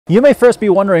You may first be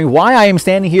wondering why I am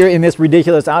standing here in this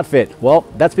ridiculous outfit. Well,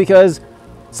 that's because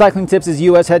Cycling Tips'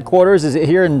 US headquarters is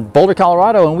here in Boulder,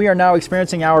 Colorado, and we are now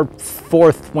experiencing our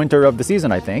 4th winter of the season,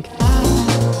 I think.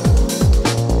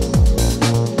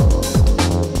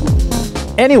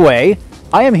 Anyway,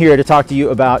 I am here to talk to you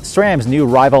about SRAM's new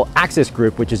Rival AXS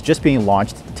group, which is just being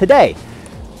launched today.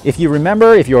 If you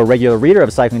remember, if you're a regular reader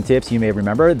of Cycling Tips, you may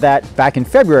remember that back in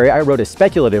February, I wrote a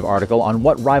speculative article on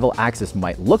what Rival AXS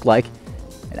might look like.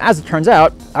 And as it turns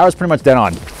out, I was pretty much dead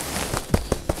on.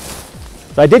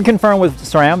 So I did confirm with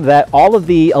SRAM that all of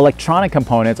the electronic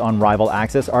components on Rival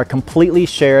AXS are completely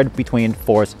shared between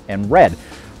Force and Red.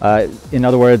 In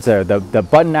other words, the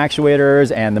button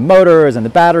actuators and the motors and the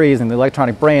batteries and the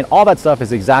electronic brain, all that stuff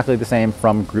is exactly the same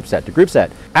from group set to group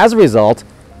set. As a result,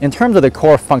 in terms of the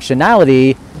core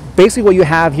functionality, basically what you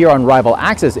have here on Rival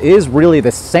AXS is really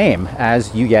the same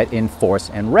as you get in Force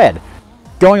and Red.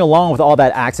 Going along with all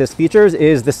that AXS features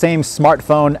is the same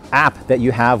smartphone app that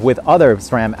you have with other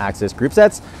SRAM AXS group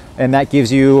sets, and that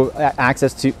gives you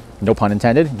access to, no pun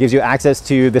intended, gives you access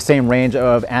to the same range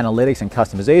of analytics and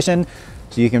customization.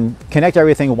 So you can connect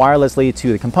everything wirelessly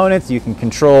to the components, you can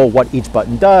control what each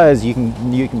button does, you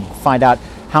can find out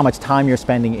how much time you're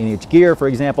spending in each gear, for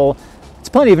example. It's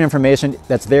plenty of information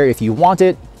that's there if you want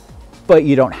it, but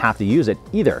you don't have to use it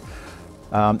either.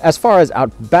 As far as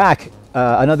out back,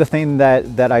 another thing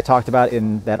that I talked about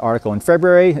in that article in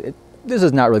February, this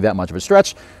is not really that much of a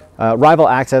stretch. Rival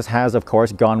AXS has, of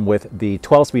course, gone with the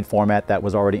 12-speed format that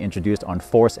was already introduced on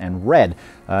Force and Red.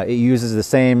 It uses the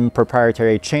same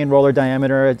proprietary chain roller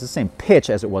diameter. It's the same pitch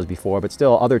as it was before, but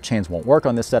still other chains won't work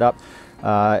on this setup.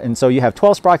 And so you have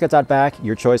 12 sprockets out back,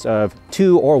 your choice of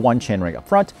 2 or 1 chainring up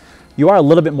front. You are a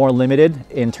little bit more limited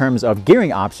in terms of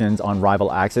gearing options on Rival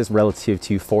AXS relative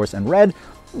to Force and Red.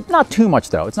 Not too much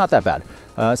though, it's not that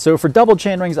bad. So for double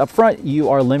chain rings up front, you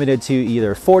are limited to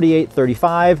either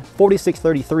 48-35,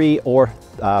 46-33, or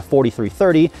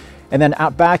 43-30. And then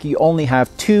out back, you only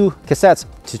have 2 cassettes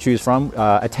to choose from,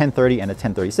 a 1030 and a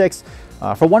 1036.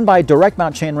 For 1x direct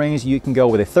mount chain rings, you can go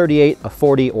with a 38, a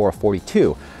 40, or a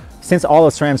 42. Since all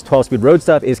of SRAM's 12-speed road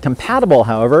stuff is compatible,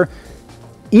 however,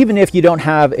 even if you don't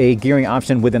have a gearing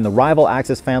option within the Rival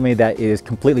AXS family that is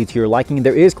completely to your liking,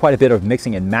 there is quite a bit of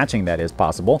mixing and matching that is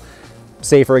possible.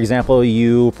 Say, for example,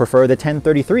 you prefer the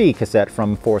 1033 cassette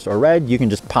from Force or Red, you can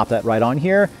just pop that right on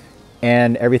here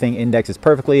and everything indexes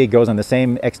perfectly. It goes on the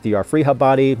same XDR free hub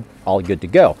body, all good to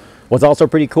go. What's also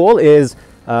pretty cool is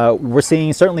we're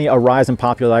seeing certainly a rise in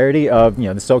popularity of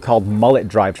the so-called mullet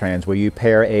drivetrains, where you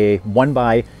pair a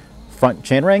 1x front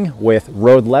chainring with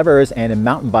road levers and a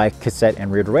mountain bike cassette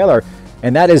and rear derailleur.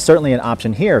 And that is certainly an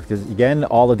option here because, again,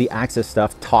 all of the AXS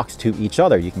stuff talks to each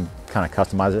other. You can kind of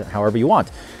customize it however you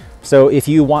want. So if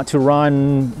you want to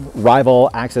run Rival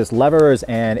AXS levers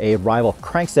and a Rival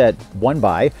crankset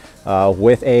 1x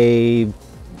with a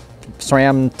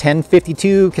SRAM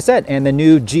 1052 cassette and the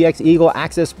new GX Eagle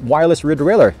AXS wireless rear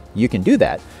derailleur, you can do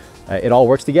that. It all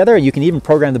works together. You can even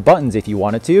program the buttons if you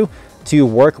wanted to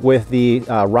work with the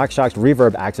RockShox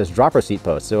Reverb AXS dropper seat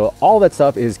post. So all that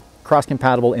stuff is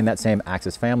cross-compatible in that same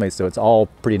AXS family, so it's all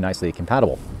pretty nicely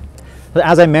compatible.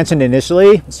 As I mentioned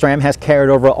initially, SRAM has carried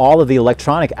over all of the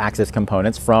electronic AXS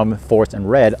components from Force and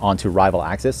Red onto Rival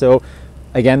AXS, so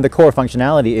again, the core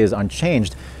functionality is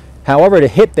unchanged. However, to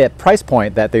hit that price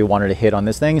point that they wanted to hit on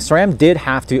this thing, SRAM did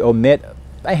have to omit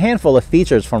a handful of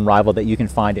features from Rival that you can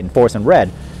find in Force and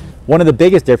Red. One of the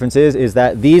biggest differences is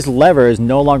that these levers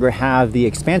no longer have the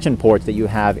expansion ports that you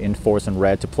have in Force and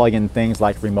Red to plug in things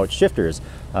like remote shifters.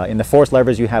 In the Force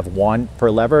levers, you have 1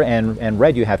 per lever, and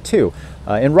Red, you have 2.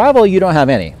 In Rival, you don't have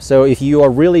any. So if you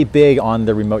are really big on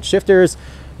the remote shifters,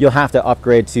 you'll have to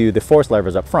upgrade to the Force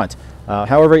levers up front.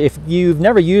 However, if you've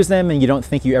never used them and you don't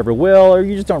think you ever will, or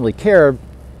you just don't really care,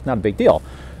 not a big deal.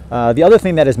 The other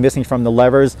thing that is missing from the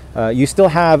levers, you still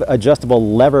have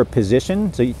adjustable lever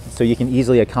position, so you can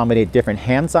easily accommodate different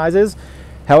hand sizes.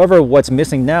 However, what's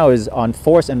missing now is on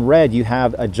Force and Red, you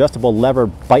have adjustable lever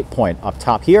bite point up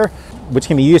top here, which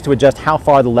can be used to adjust how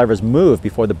far the levers move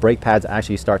before the brake pads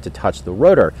actually start to touch the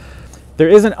rotor. There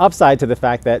is an upside to the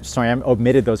fact that SRAM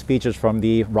omitted those features from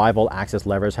the Rival AXS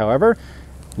levers, however.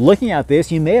 Looking at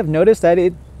this, you may have noticed that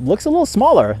it looks a little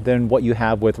smaller than what you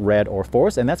have with Red or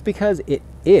Force, and that's because it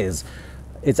is.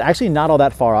 It's actually not all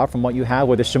that far off from what you have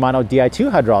with the Shimano Di2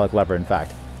 hydraulic lever, in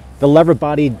fact. The lever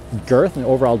body girth and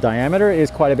overall diameter is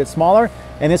quite a bit smaller,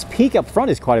 and this peak up front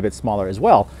is quite a bit smaller as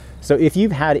well. So if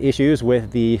you've had issues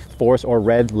with the Force or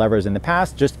Red levers in the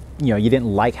past, just you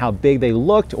didn't like how big they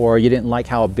looked, or you didn't like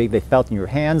how big they felt in your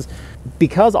hands,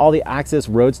 because all the AXS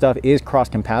road stuff is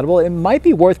cross-compatible, it might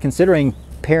be worth considering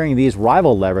pairing these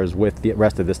Rival levers with the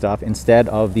rest of the stuff instead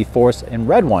of the Force and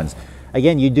Red ones.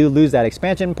 Again, you do lose that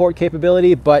expansion port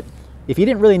capability, but if you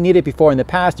didn't really need it before in the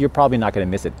past, you're probably not going to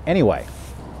miss it anyway.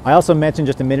 I also mentioned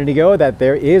just a minute ago that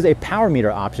there is a power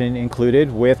meter option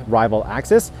included with Rival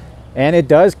AXS, and it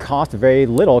does cost very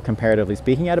little, comparatively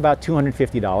speaking, at about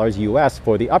 $250 US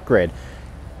for the upgrade.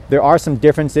 There are some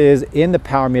differences in the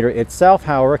power meter itself,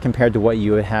 however, compared to what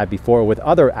you had had before with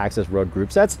other AXS Road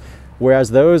group sets, whereas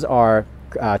those are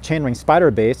chainring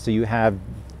spider based, so you have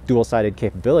dual-sided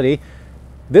capability.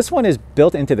 This one is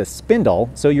built into the spindle,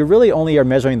 so you really only are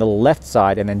measuring the left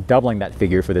side and then doubling that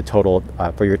figure for the total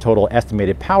for your total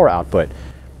estimated power output.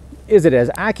 Is it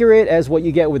as accurate as what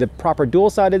you get with a proper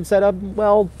dual-sided setup?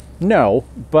 Well, no,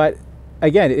 but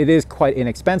again, it is quite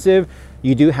inexpensive.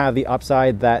 You do have the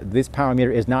upside that this power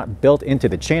meter is not built into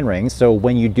the chainring, so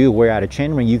when you do wear out a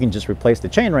chainring, you can just replace the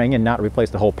chainring and not replace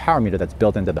the whole power meter that's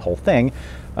built into the whole thing.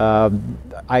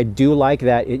 I do like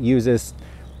that it uses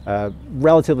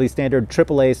relatively standard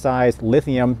AAA sized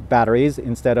lithium batteries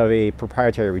instead of a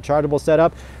proprietary rechargeable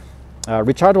setup.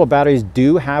 Rechargeable batteries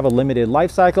do have a limited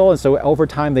life cycle, and so over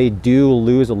time they do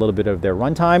lose a little bit of their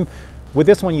runtime. With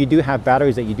this one, you do have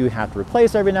batteries that you do have to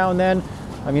replace every now and then.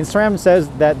 I mean, SRAM says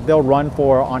that they'll run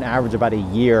for, on average, about a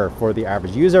year for the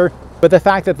average user, but the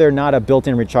fact that they're not a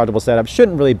built-in rechargeable setup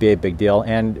shouldn't really be a big deal.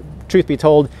 And truth be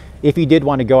told, if you did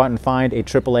want to go out and find a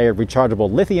AAA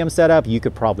rechargeable lithium setup, you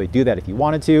could probably do that if you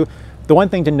wanted to. The one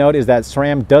thing to note is that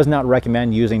SRAM does not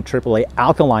recommend using AAA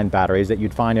alkaline batteries that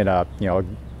you'd find in a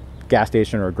gas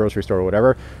station or a grocery store or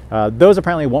whatever. Those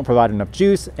apparently won't provide enough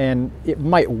juice, and it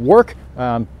might work,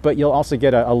 but you'll also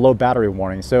get a low battery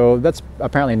warning. So that's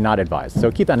apparently not advised. So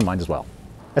keep that in mind as well.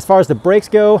 As far as the brakes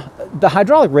go, the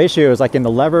hydraulic ratios, like in the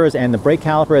levers and the brake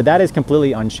caliper, that is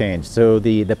completely unchanged. So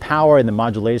the power and the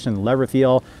modulation, the lever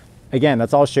feel, again,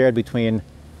 that's all shared between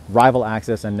Rival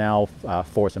AXS and now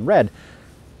Force and Red.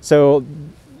 So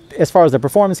as far as the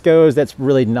performance goes, that's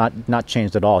really not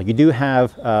changed at all. You do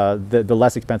have the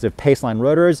less expensive Paceline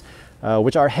rotors,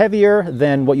 which are heavier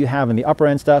than what you have in the upper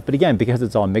end stuff. But again, because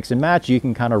it's all mix and match, you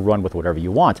can kind of run with whatever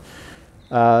you want.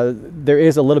 There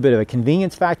is a little bit of a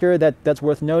convenience factor that's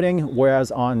worth noting,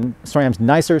 whereas on SRAM's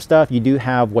nicer stuff, you do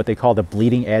have what they call the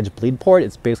bleeding edge bleed port.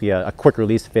 It's basically a quick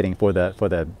release fitting for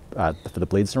the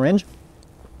bleed syringe.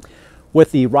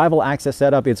 With the Rival AXS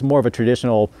setup, it's more of a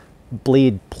traditional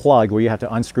bleed plug where you have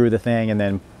to unscrew the thing and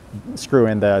then screw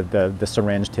in the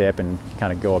syringe tip and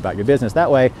kind of go about your business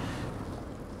that way.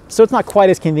 So it's not quite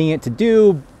as convenient to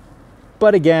do,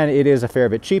 but again, it is a fair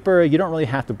bit cheaper. You don't really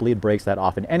have to bleed brakes that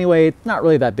often anyway. It's not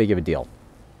really that big of a deal.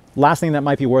 Last thing that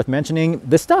might be worth mentioning,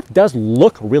 this stuff does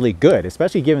look really good,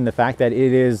 especially given the fact that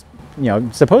it is,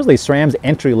 supposedly SRAM's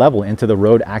entry level into the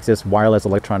Road AXS wireless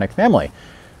electronic family.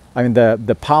 I mean,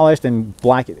 the polished and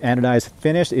black anodized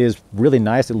finish is really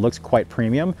nice. It looks quite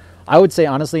premium. I would say,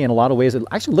 honestly, in a lot of ways, it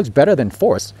actually looks better than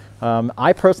Force.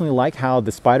 I personally like how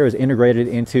the spider is integrated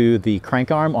into the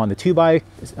crank arm on the 2x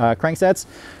cranksets.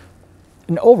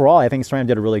 And overall, I think SRAM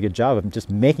did a really good job of just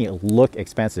making it look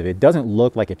expensive. It doesn't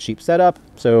look like a cheap setup,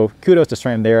 so kudos to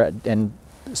SRAM there. And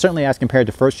certainly as compared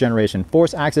to first generation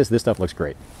Force AXS, this stuff looks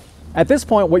great. At this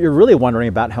point, what you're really wondering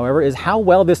about, however, is how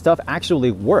well this stuff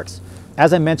actually works.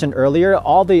 As I mentioned earlier,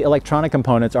 all the electronic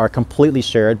components are completely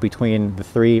shared between the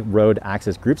 3 Road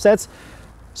AXS group sets.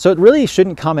 So it really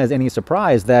shouldn't come as any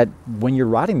surprise that when you're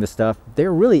riding this stuff,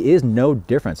 there really is no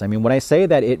difference. I mean, when I say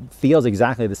that it feels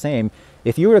exactly the same,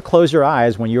 if you were to close your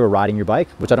eyes when you were riding your bike,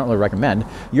 which I don't really recommend,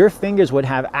 your fingers would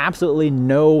have absolutely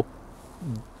no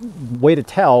way to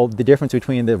tell the difference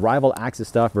between the Rival AXS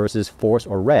stuff versus Force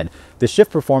or Red. The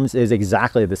shift performance is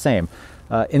exactly the same.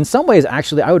 In some ways,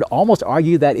 actually, I would almost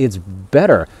argue that it's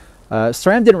better.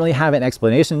 SRAM didn't really have an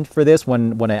explanation for this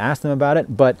when I asked them about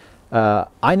it, but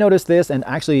I noticed this, and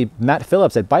actually Matt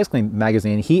Phillips at Bicycling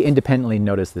Magazine, he independently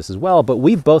noticed this as well, but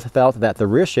we both felt that the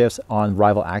rear shifts on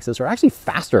Rival AXS are actually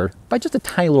faster by just a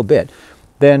tiny little bit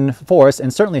than Force,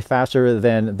 and certainly faster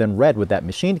than Red with that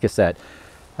machined cassette.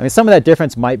 I mean, some of that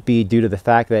difference might be due to the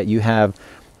fact that you have,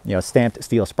 stamped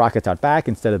steel sprockets out back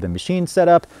instead of the machined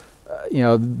setup.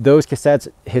 Those cassettes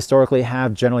historically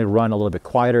have generally run a little bit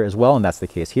quieter as well, and that's the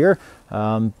case here.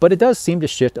 But it does seem to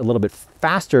shift a little bit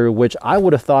faster, which I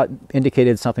would have thought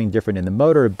indicated something different in the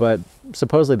motor, but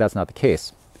supposedly that's not the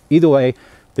case. Either way,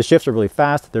 the shifts are really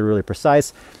fast, they're really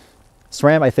precise.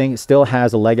 SRAM, I think, still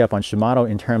has a leg up on Shimano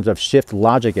in terms of shift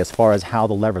logic as far as how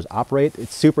the levers operate.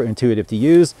 It's super intuitive to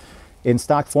use. In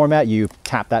stock format, you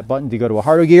tap that button to go to a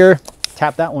harder gear,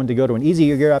 tap that one to go to an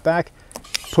easier gear out back,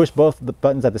 push both the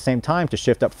buttons at the same time to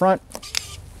shift up front,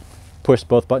 push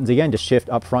both buttons again to shift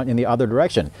up front in the other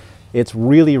direction. It's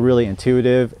really, really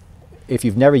intuitive. if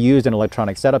you've never used an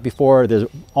electronic setup before, there's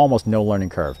almost no learning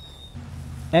curve.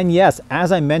 And yes,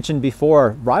 as I mentioned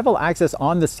before, Rival AXS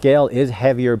on the scale is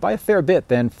heavier by a fair bit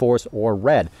than Force or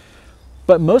Red.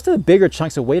 But most of the bigger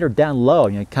chunks of weight are down low,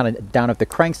 kind of down at the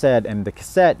crankset and the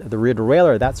cassette, the rear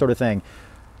derailleur, that sort of thing.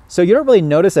 So you don't really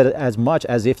notice it as much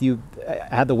as if you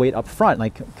had the weight up front,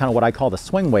 like kind of what I call the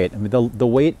swing weight. I mean, the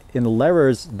weight in the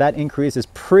levers, that increase is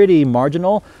pretty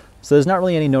marginal. So there's not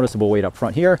really any noticeable weight up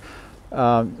front here.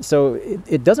 So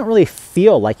it doesn't really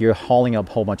feel like you're hauling up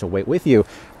a whole bunch of weight with you.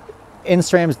 In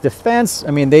SRAM's defense,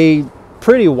 I mean, they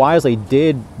pretty wisely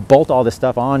did bolt all this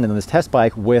stuff on in this test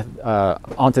bike with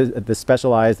onto the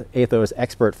specialized Athos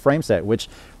Expert frame set, which,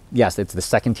 yes, it's the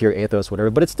second tier Athos, whatever,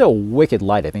 but it's still wicked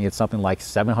light. I think it's something like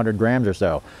 700 grams or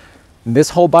so.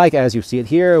 This whole bike, as you see it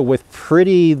here, with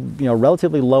pretty,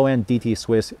 relatively low-end DT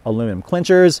Swiss aluminum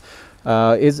clinchers,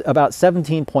 is about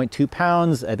 17.2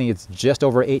 pounds. I think it's just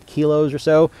over 8 kilos or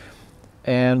so.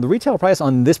 And the retail price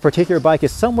on this particular bike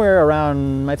is somewhere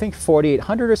around, I think,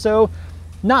 4,800 or so.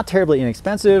 Not terribly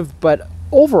inexpensive, but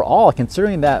overall,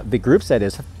 considering that the group set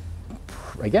is,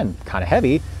 again, kind of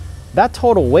heavy, that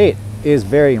total weight is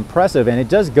very impressive, and it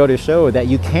does go to show that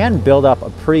you can build up a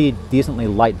pretty decently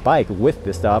light bike with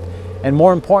this stuff, and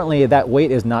more importantly, that weight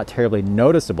is not terribly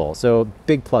noticeable. So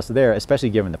big plus there,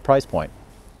 especially given the price point.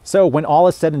 So when all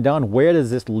is said and done, where does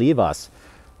this leave us?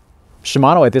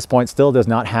 Shimano at this point still does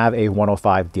not have a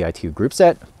 105 Di2 group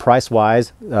set.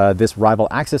 Price-wise, this Rival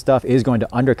AXS stuff is going to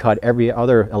undercut every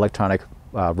other electronic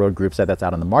road group set that's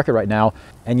out on the market right now.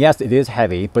 And yes, it is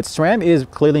heavy, but SRAM is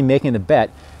clearly making the bet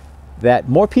that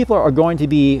more people are going to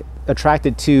be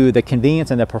attracted to the convenience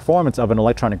and the performance of an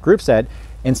electronic group set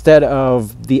instead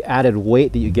of the added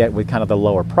weight that you get with kind of the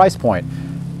lower price point.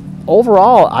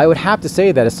 Overall, I would have to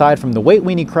say that aside from the weight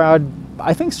weenie crowd,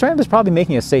 I think SRAM is probably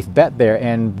making a safe bet there,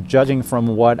 and judging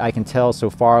from what I can tell so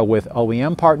far with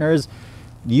OEM partners,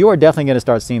 you are definitely going to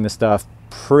start seeing this stuff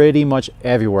pretty much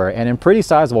everywhere and in pretty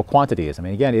sizable quantities. I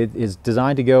mean, again, it is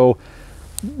designed to go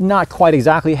not quite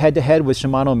exactly head-to-head with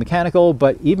Shimano Mechanical,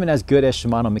 but even as good as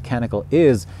Shimano Mechanical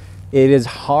is, it is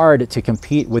hard to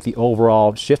compete with the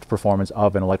overall shift performance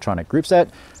of an electronic group set,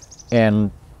 and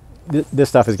this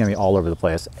stuff is going to be all over the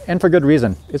place, and for good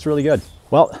reason. It's really good.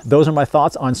 Well, those are my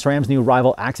thoughts on SRAM's new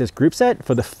Rival AXS group set.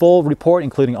 For the full report,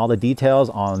 including all the details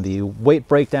on the weight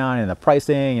breakdown and the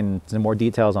pricing and some more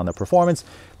details on the performance,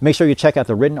 make sure you check out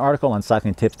the written article on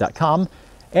cyclingtips.com,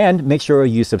 and make sure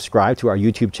you subscribe to our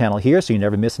YouTube channel here so you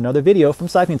never miss another video from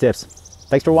Cycling Tips.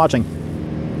 Thanks for watching.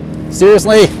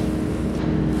 Seriously?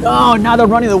 Oh, now they're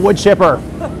running the wood chipper.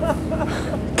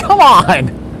 Come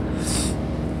on!